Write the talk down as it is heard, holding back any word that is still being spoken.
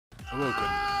Awoken.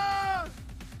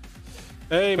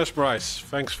 Hey, Miss Bryce.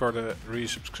 Thanks for the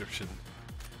resubscription.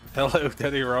 Hello,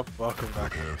 Daddy Rob. Welcome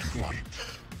back.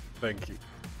 Thank you.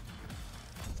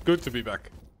 It's good to be back.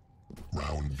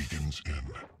 Round begins in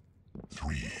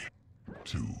 3,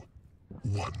 2,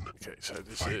 1. Okay, so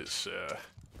this is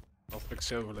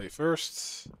Optics overlay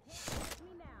first.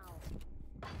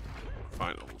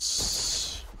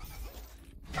 Finals.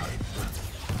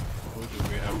 Who do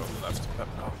we have on left?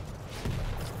 PepCo.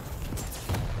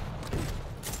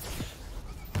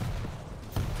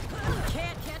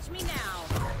 Can't catch me now.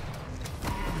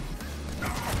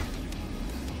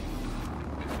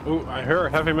 Oh, I hear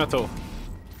heavy metal.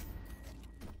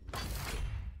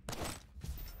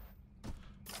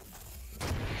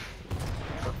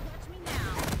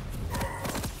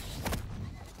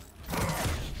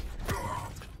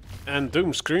 And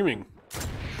Doom screaming.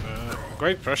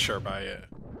 Great pressure by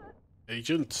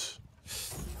Agent.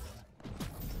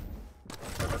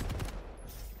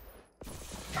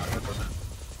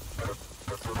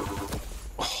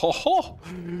 Oh,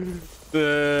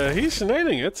 he's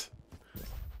nailing it.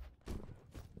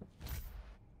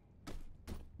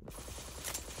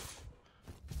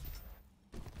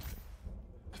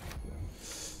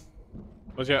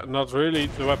 But yeah, not really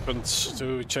the weapons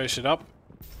to chase it up.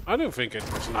 I don't think it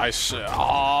was nice.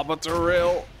 But the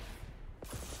rail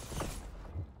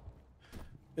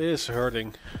is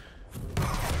hurting.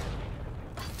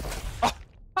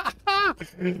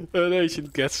 An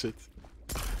agent gets it.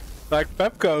 Like,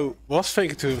 PepCo was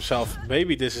thinking to himself,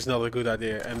 maybe this is not a good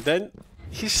idea, and then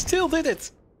he still did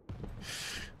it.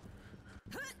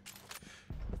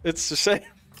 It's the same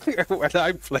when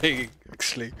I'm playing,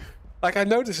 actually. Like, I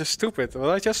know this is stupid, but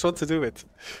I just want to do it.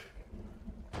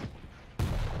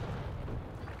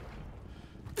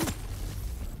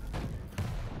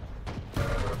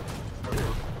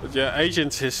 But yeah,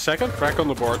 Agent's his second crack on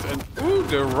the board, and ooh,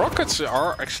 the rockets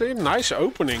are actually a nice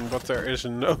opening, but there is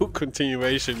no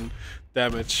continuation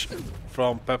damage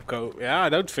from PepCo. Yeah, I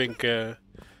don't think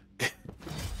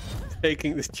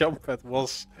taking the jump pad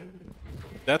was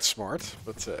that smart,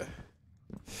 but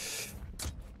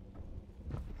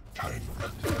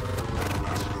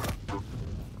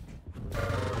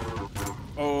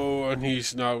oh, and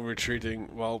he's now retreating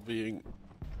while being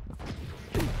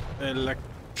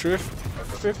electrified,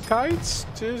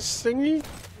 this thingy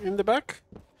in the back.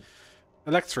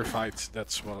 Electrified,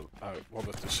 that's what I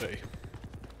wanted to say.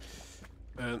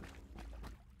 And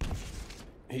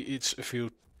he eats a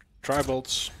few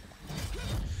tribolts.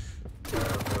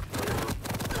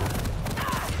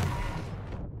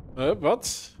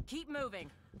 But Keep moving.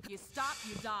 You stop,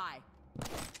 you die.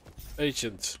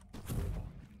 Agent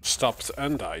stopped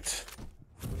and died.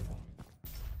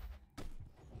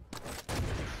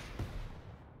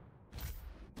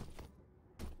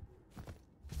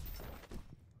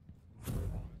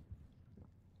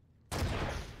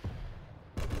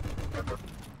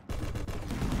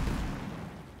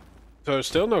 So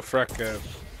still no frack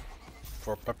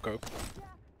for PepCo.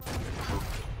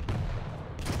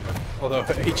 Although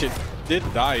Agent did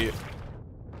die.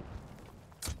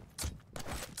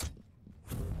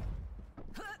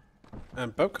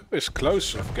 And PepCo is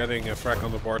close of getting a frack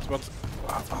on the board, but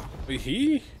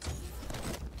he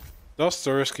does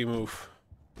the risky move.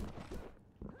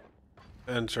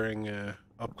 Entering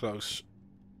up close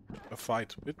a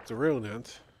fight with the rail in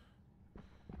hand.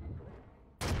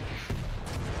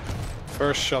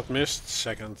 First shot missed,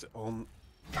 second on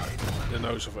the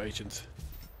nose of Agent.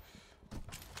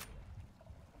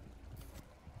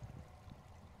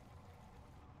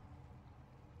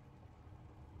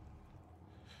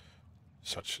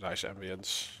 Such nice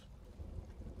ambience.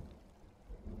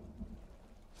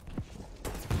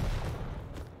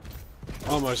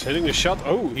 Almost hitting the shot.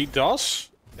 Oh, he does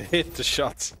hit the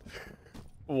shot.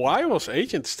 Why was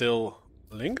Agent still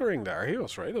lingering there? He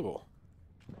was raidable.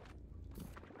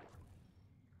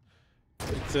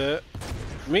 It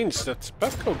means that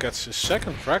PepCo gets his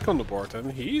second frack on the board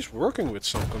and he's working with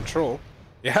some control.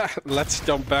 Yeah, let's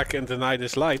jump back and deny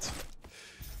this light.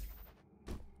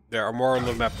 There are more on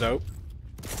the map though.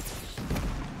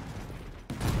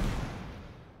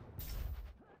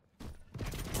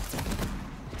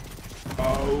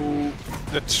 Oh,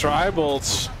 the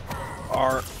tribolts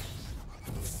are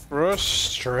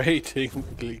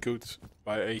frustratingly good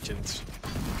by Agents.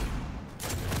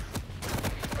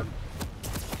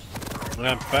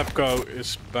 And PepCo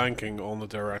is banking on the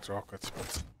direct rocket,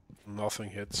 but nothing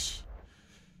hits.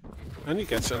 And he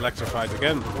gets electrified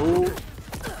again. Oh,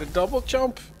 the double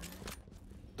jump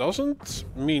doesn't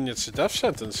mean it's a death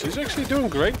sentence. He's actually doing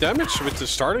great damage with the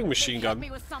starting machine gun.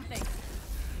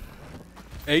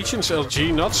 Agent's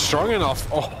LG not strong enough.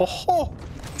 Oh,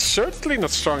 certainly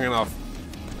not strong enough.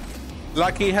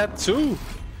 Like he had two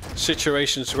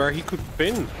situations where he could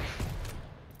pin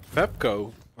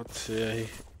PepCo, but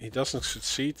he doesn't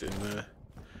succeed in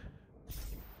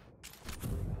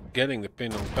getting the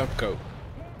pin on PepCo.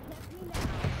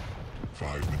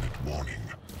 5-minute warning.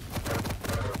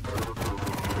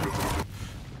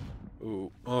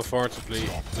 Ooh, unfortunately,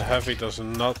 the heavy does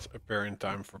not appear in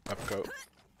time for PepCo.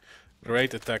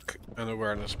 Great attack and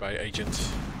awareness by Agent.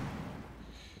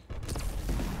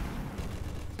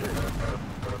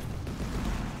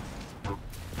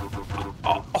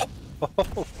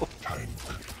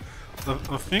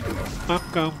 I think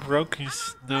PepCo broke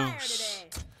his nose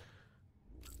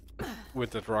with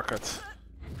that rocket.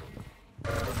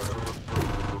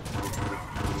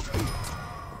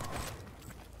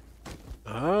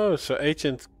 Oh, so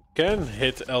Agent can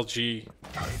hit LG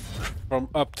from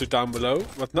up to down below,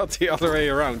 but not the other way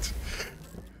around.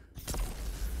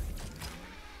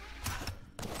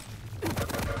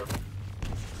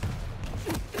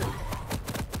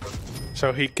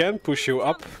 So he can push you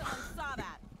up,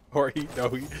 or he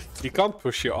can't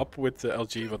push you up with the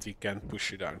LG, but he can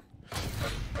push you down.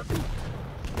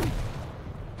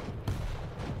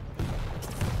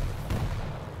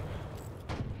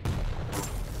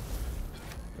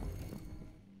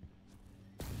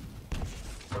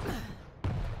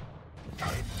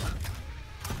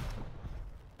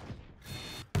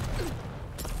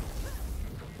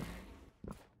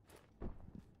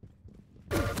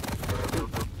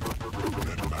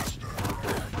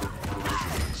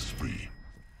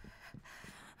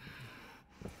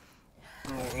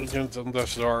 Agent on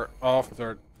this door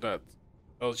after that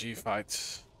LG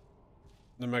fight.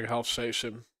 The Mega Half saves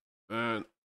him, and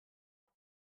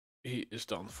he is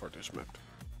done for this map.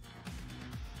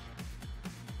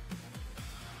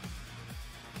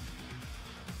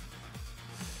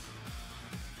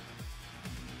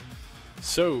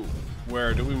 So,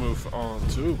 where do we move on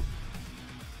to?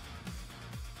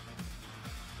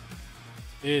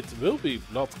 It will be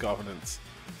Blood Covenant.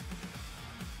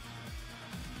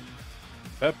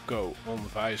 PepCo on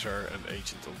Visor and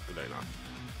Agent on Galena.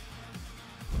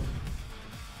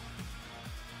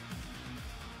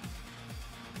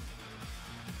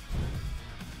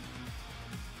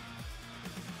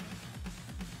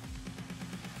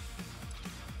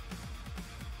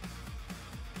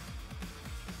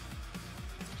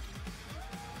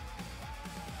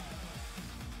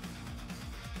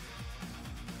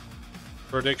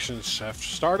 Predictions have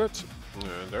started.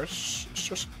 There's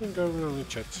just something going on in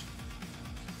chat.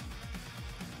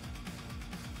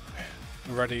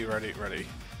 Ready.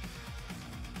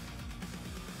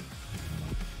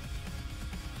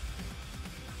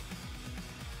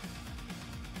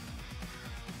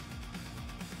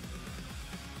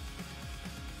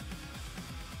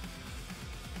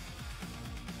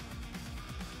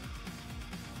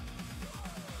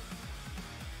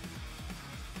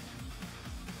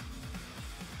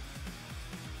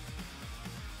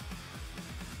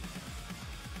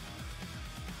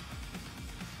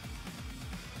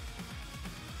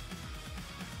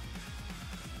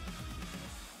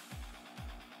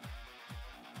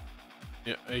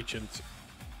 Yeah, Agent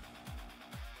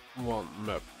 1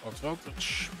 map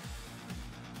advantage.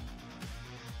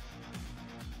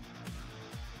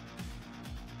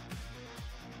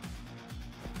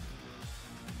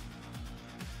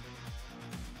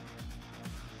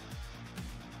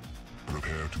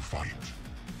 Prepare to fight.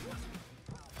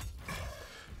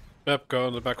 PepCo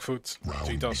on the back foot. Round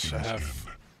He does begins have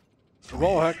in a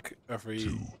wall 3, hack every 2,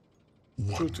 2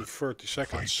 1. to 30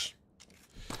 seconds.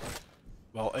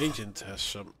 While Agent has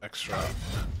some extra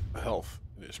health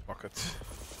in his pocket.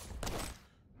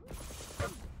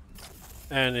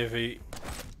 And if he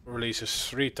releases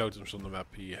 3 totems on the map,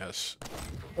 he has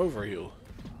overheal.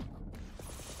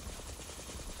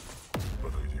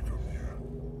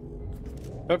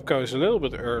 PepCo is a little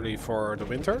bit early for the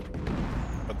winter,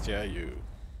 but yeah,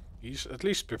 he's at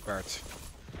least prepared.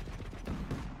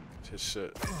 His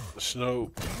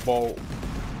snowball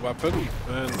weapon,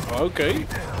 and okay.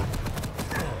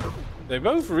 They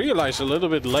both realize a little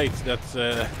bit late that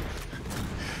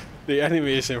the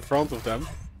enemy is in front of them.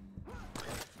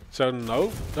 So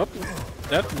no, not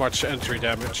that much entry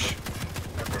damage.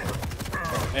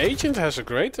 Agent has a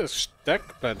great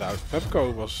stack planned out.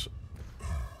 PepCo was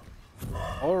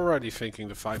already thinking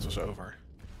the fight was over.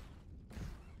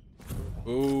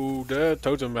 Ooh, the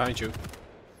totem behind you.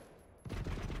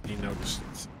 He noticed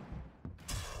it.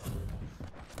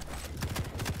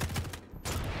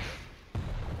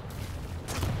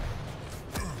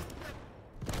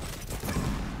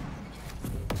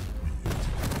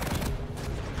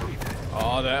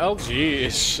 Oh, the LG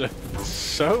is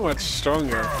so much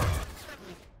stronger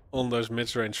on those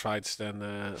mid-range fights than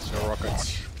the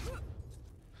rockets.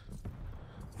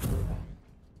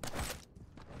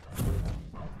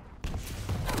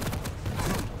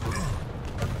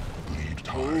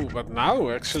 Oh, but now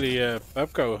actually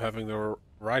PepCo having the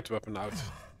right weapon out.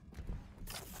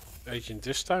 Agent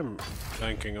this time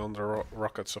banking on the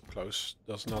rockets up close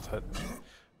does not hit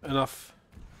enough.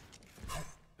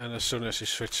 And as soon as he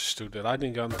switches to the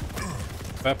lightning gun,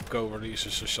 PepCo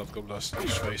releases a shotgun blast in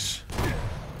his face.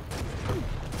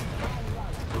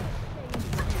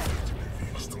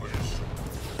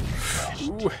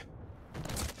 Ooh.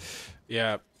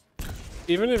 Yeah,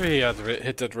 even if he had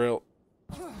hit that rail,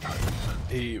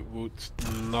 he would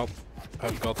not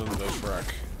have gotten those frag.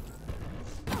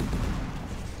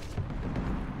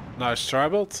 Nice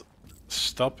tribal,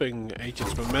 stopping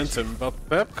Agent's momentum, but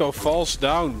PepCo falls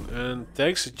down and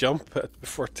takes a jump pad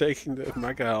before taking the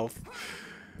mega health.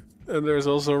 And there's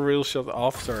also a real shot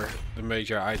after the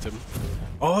major item.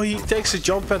 Oh, he takes a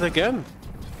jump pad again.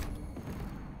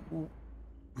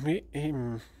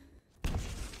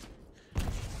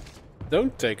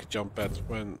 Don't take a jump pad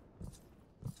when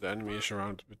the enemy is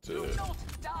around with the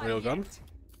railgun.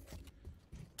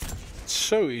 It's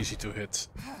so easy to hit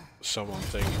someone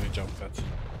taking a jump pad.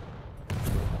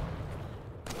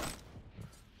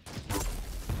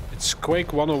 It's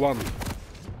Quake 101.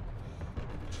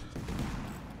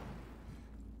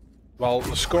 While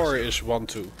the score is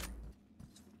 1-2.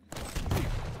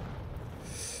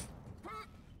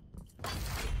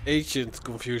 Agent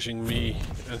confusing me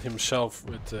and himself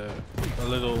with a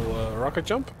little rocket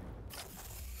jump.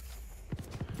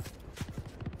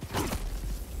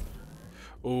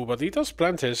 Oh, but he does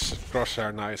plant his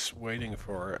crosshair nice, waiting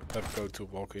for PepCo to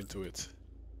walk into it.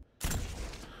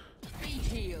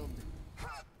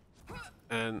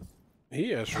 And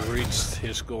he has reached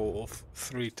his goal of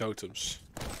 3 totems.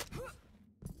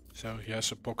 So he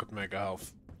has a pocket mega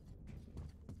health.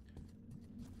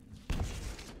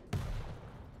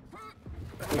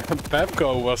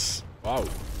 PepCo was, wow,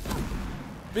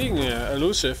 being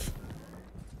elusive.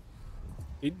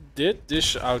 He did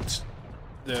dish out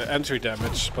the entry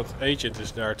damage, but Agent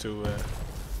is there to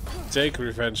take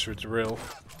revenge with the rail.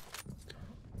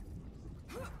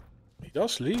 He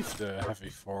does leave the heavy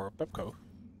for PepCo.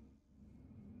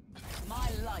 My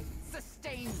life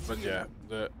sustains But yeah,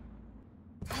 the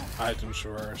items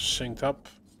were synced up,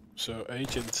 so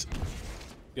Agent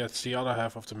gets the other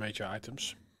half of the major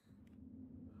items.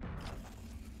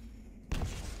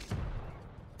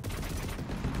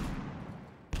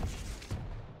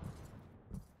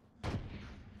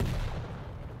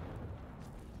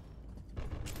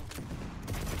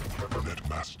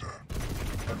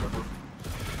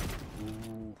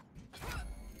 Ooh.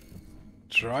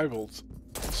 Tribal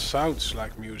sounds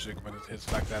like music when it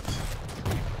hits like that.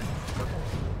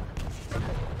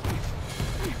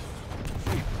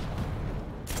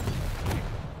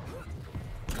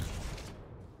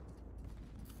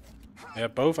 Yeah,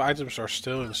 both items are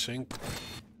still in sync.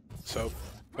 So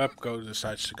PepCo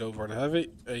decides to go for the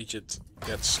heavy. Agent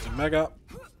gets the mega.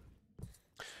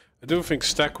 I do think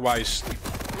stack-wise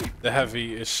the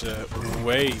heavy is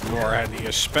way more handy,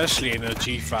 especially in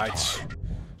G fights.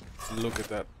 Look at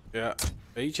that. Yeah,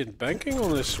 Agent banking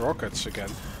on his rockets again.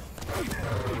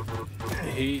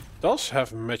 He does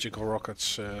have magical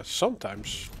rockets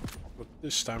sometimes, but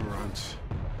this time around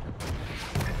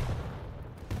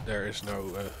there is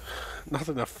no, not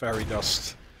enough fairy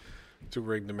dust to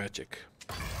bring the magic.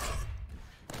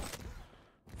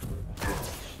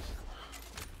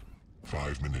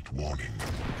 Five-minute warning.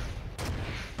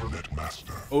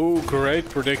 Netmaster. Oh, great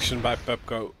prediction by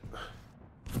PepCo.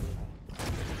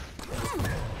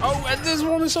 Oh, and this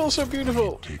one is also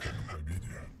beautiful.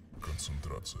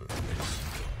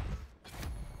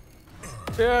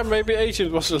 Yeah, maybe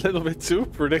Agent was a little bit too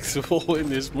predictable in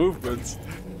his movement,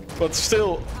 but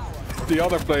still, the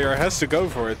other player has to go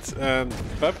for it, and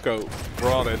PepCo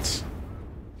brought it.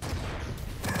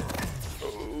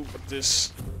 Oh, but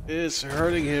this is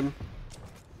hurting him.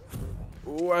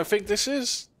 Oh, I think this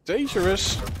is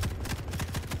dangerous.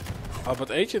 Oh,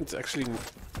 but Agent actually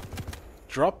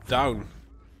dropped down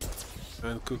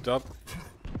and could not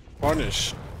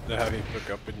punish the heavy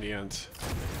pickup in the end.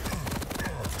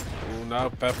 Oh, now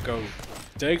PepCo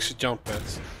takes a jump pad,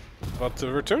 but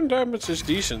the return damage is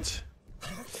decent.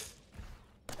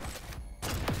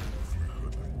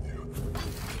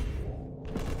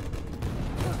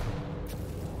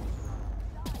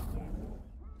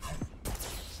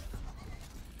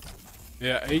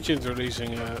 Yeah, Agent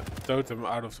releasing a totem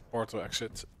out of the portal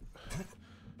exit.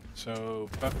 So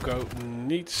PepCo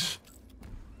needs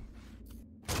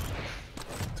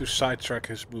to sidetrack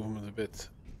his movement a bit.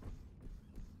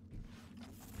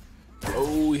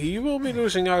 Oh, he will be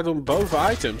losing out on both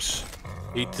items.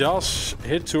 He does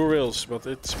hit 2 rails, but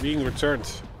it's being returned.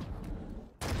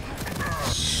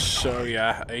 So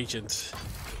yeah, Agent.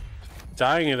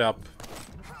 Tying it up.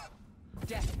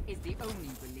 Death is the only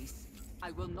release. I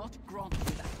will not grant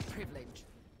you that privilege.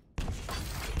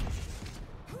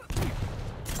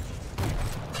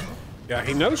 Yeah,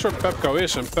 he knows where PepCo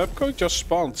is, and PepCo just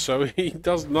spawned, so he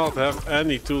does not have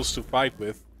any tools to fight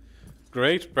with.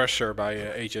 Great pressure by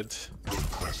Agent.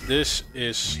 This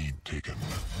is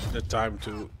the time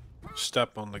to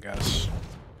step on the gas.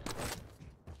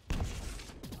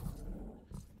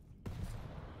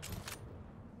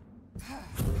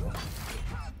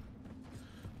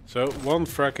 So, 1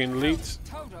 fracking lead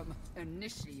Totem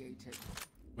initiated.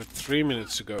 with 3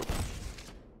 minutes to go.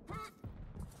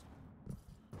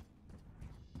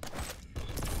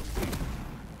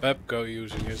 PepCo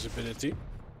using his ability.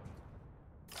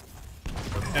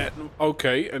 And,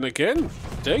 okay, and again,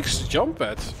 takes the jump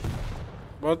pad.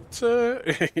 But,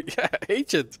 yeah,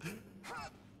 Agent.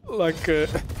 Like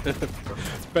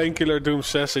Painkiller Doom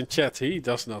says in chat, he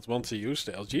does not want to use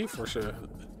the LG for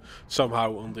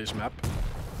somehow on this map.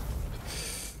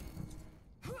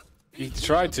 He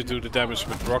tried to do the damage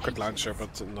with rocket launcher,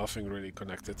 but nothing really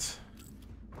connected.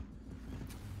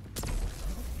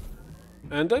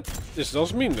 And this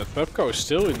does mean that PepCo is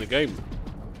still in the game.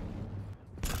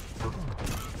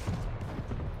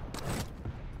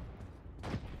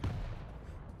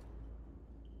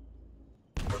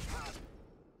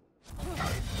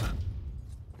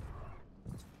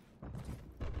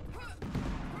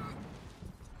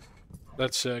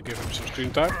 Let's give him some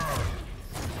screen time.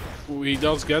 He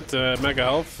does get mega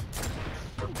health.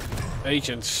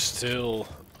 Agent still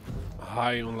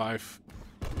high on life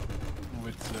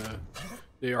with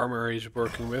the armor he's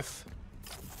working with.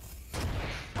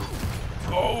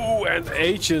 Oh, and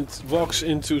Agent walks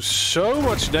into so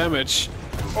much damage.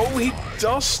 Oh, he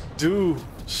does do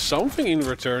something in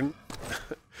return.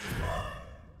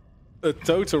 A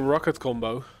total rocket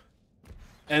combo.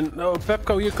 And no,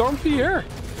 PepCo, you can't be here.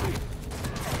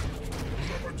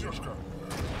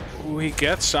 Oh, he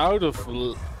gets out of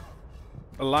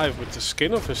alive with the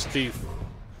skin of his teeth.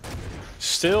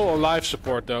 Still on life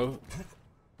support though.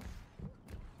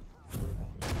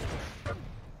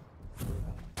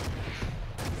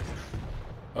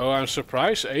 Oh, I'm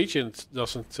surprised Agent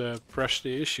doesn't press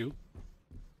the issue.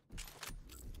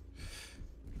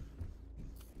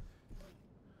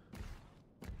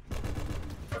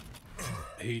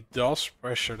 He does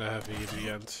pressure the heavy in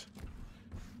the end.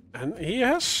 And he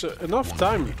has enough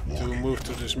time to move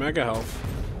to this mega health.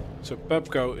 So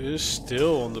PepCo is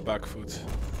still on the back foot.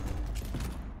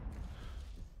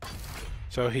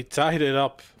 So he tied it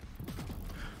up,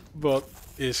 but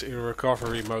is in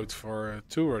recovery mode for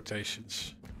 2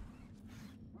 rotations.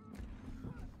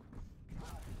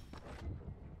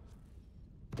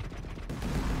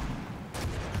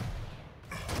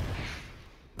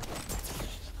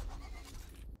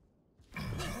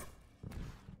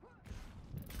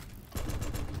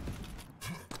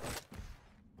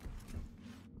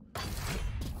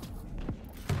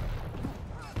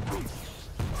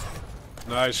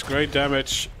 Nice, great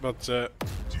damage, but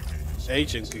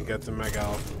Agent can get the mega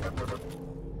health.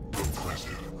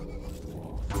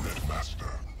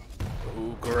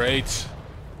 Oh, great.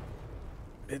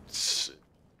 It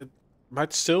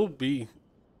might still be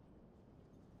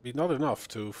not enough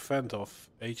to fend off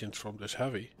Agent from this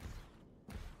heavy.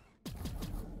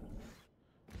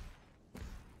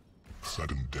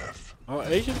 Sudden death. Well,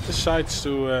 Agent decides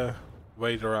to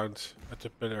wait around at the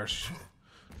pillars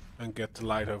and get the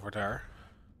light over there.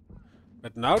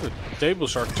 But now the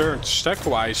tables are turned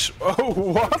stack-wise. Oh,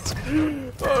 what?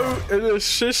 Oh, an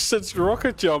assisted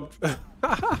rocket jump.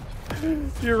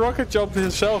 He rocket jumped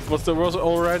himself, but there was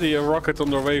already a rocket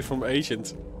on the way from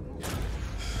Agent.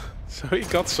 So he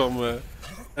got some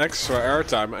extra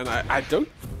airtime, and I don't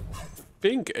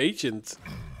think Agent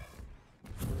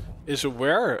is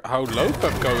aware how low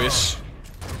PepCo is.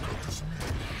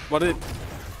 But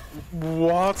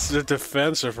what's the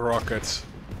defensive rockets?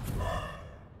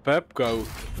 PepCo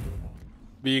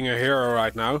being a hero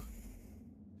right now.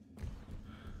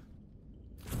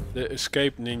 The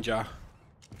escape ninja.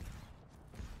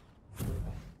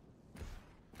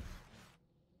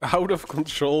 Out of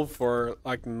control for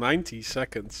like 90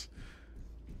 seconds.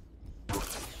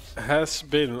 Has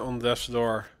been on death's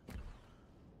door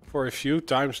for a few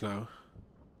times now.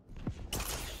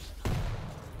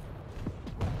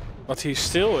 But he's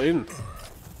still in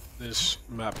this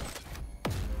map.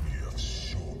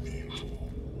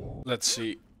 Let's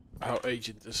see. how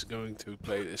Agent is going to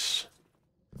play this.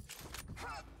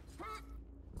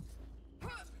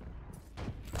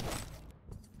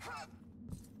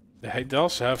 He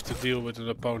does have to deal with an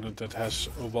opponent that has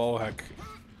a wall hack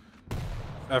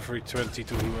every 20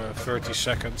 to 30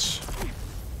 seconds.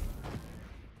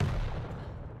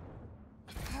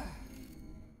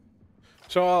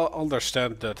 So I'll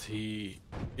understand that he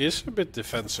is a bit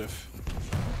defensive.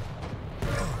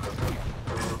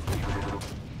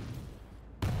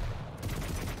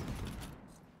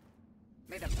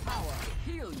 May the power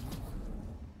heal you.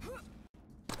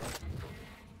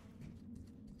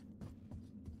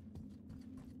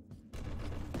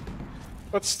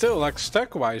 But still, like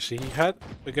stack-wise, he had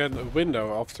again a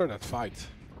window after that fight.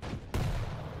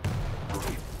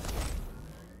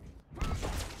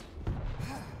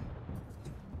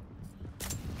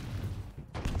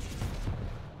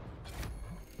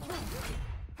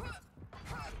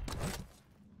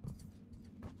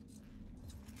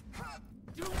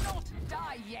 Do not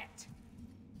die yet.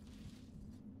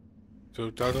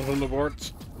 2 total on the board,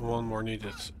 1 more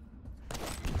needed.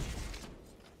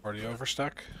 For the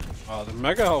overstack. The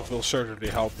Mega Health will certainly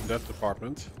help in that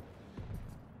department.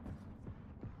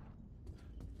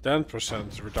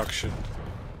 10% reduction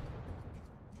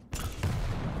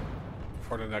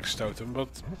for the next totem, but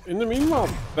in the meanwhile,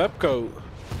 PepCo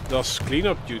does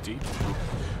cleanup duty.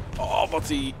 Oh, but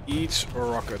he eats a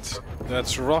rocket.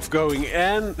 That's rough going,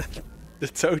 and the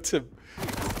totem.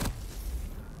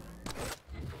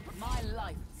 My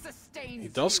life sustains He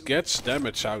does you. get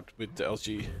damage out with the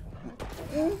LG.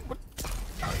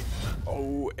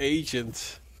 Oh,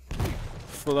 Agent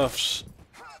fluffs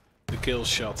the kill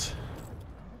shot.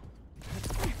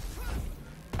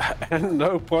 And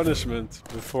no punishment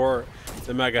before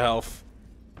the Mega Health.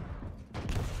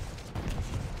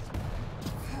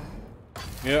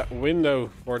 Yeah, window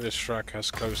for this track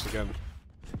has closed again.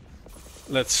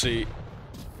 Let's see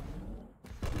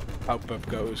how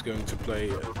PepCo is going to play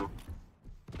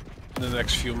in the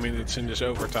next few minutes in this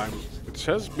overtime. It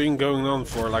has been going on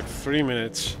for like 3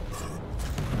 minutes.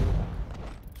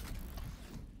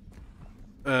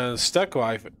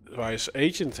 Stack-wise,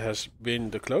 Agent has been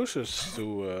the closest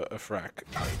to a frag.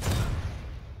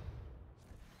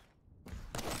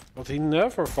 But he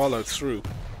never followed through.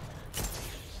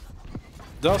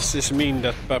 Does this mean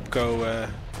that PepCo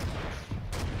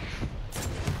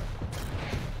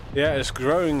is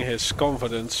growing his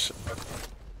confidence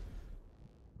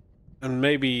and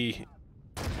maybe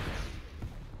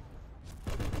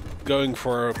going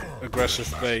for aggressive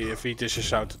play if he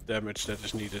dishes out the damage that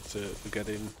is needed to get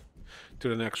in to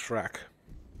the next frag?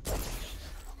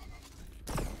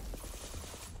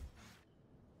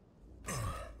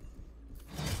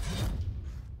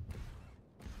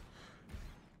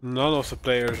 None of the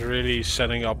players really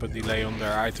setting up a delay on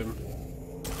their item.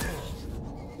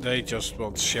 They just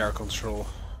want share control.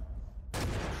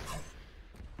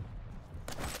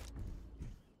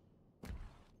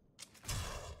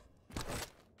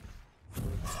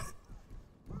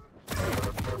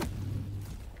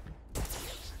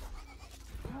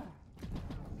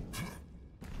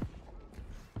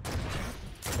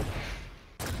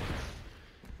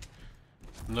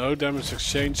 No damage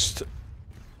exchanged.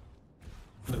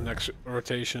 The next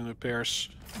rotation appears.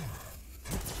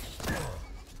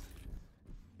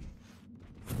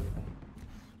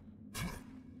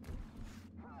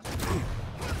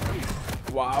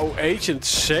 Wow, Agent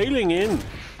sailing in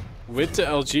with the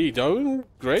LG, doing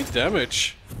great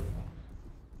damage.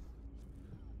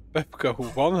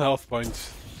 PepCo, 1 health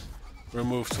point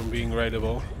removed from being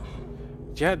raidable.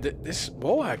 Yeah, this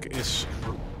wall hack is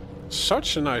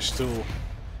such a nice tool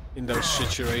in those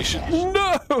situations.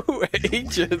 No,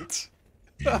 Agent!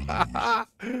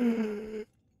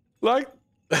 Like,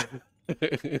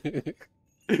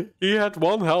 he had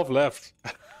 1 health left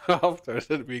after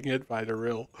being hit by the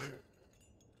rail.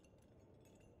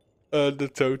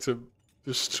 The totem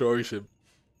destroys him.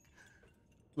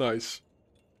 Nice.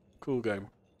 Cool game.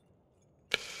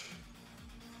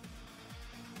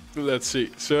 Let's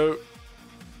see. So,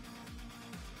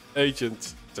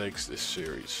 Agent takes this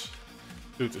series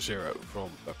 2-0 from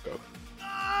PepCo.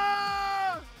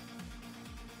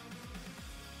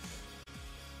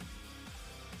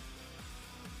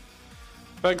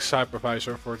 Thanks,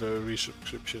 Hypervisor, for the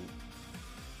resubscription.